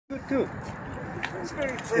Good too. It's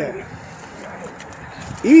very friendly.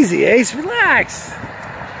 Yeah. Easy, Ace. Relax.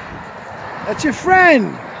 That's your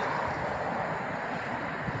friend.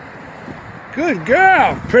 Good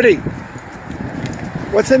girl. Pretty.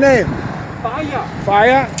 What's her name? Fire.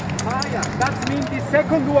 Fire? Fire. That means the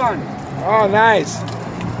second one. Oh, nice.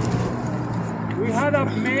 We had a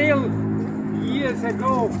male years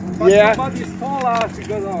ago, but yeah. Nobody stole us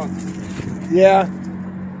because of. Yeah.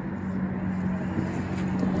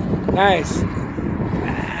 Nice.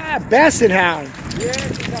 Ah, Basset Hound.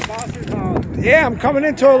 Yes, it's a Basset Hound. Yeah, I'm coming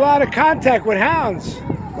into a lot of contact with hounds.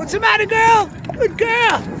 What's the matter, girl? Good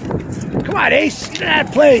girl. Come on, Ace. You know how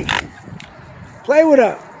to play. Play with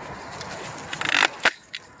her.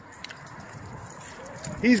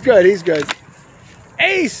 He's good. He's good.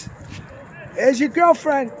 Ace, there's your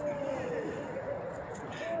girlfriend.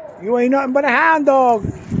 You ain't nothing but a hound dog.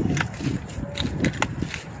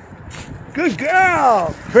 Good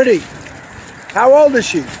girl. Pretty. How old is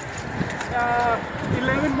she? 11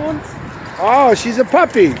 months. Oh, she's a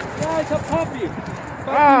puppy. Yeah, it's a puppy. But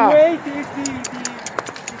Ah. the weight is the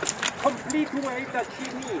complete weight that she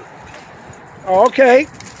needs. Oh, okay.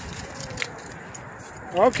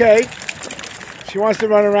 Okay. She wants to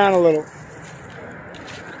run around a little.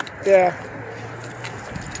 Yeah.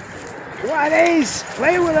 Come on, Ace.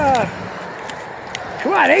 Play with her.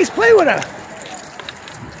 Come on, Ace. Play with her.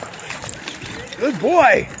 Good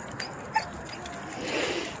boy.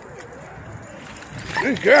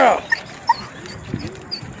 Good girl.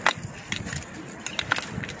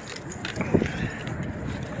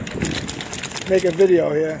 Make a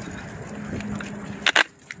video here.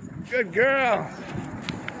 Good girl.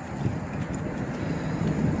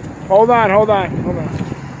 Hold on, hold on, hold on.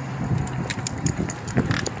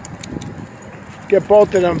 Get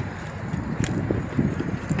both of them.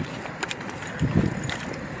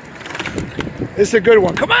 This is a good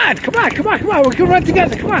one. Come on, come on, come on, come on. We can run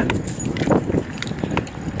together. Come on.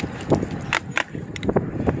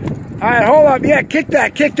 All right, hold up. Yeah, kick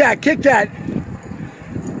that, kick that, kick that.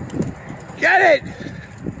 Get it.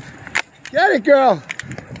 Get it, girl.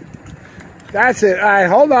 That's it. All right,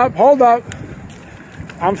 hold up, hold up.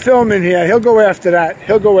 I'm filming here. He'll go after that.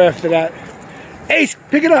 He'll go after that. Ace,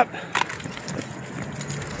 pick it up.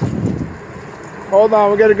 Hold on,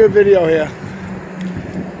 we'll get a good video here.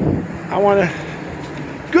 I want to...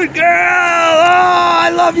 Good girl! Oh, I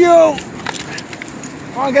love you!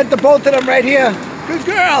 I want to get the both of them right here. Good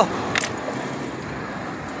girl!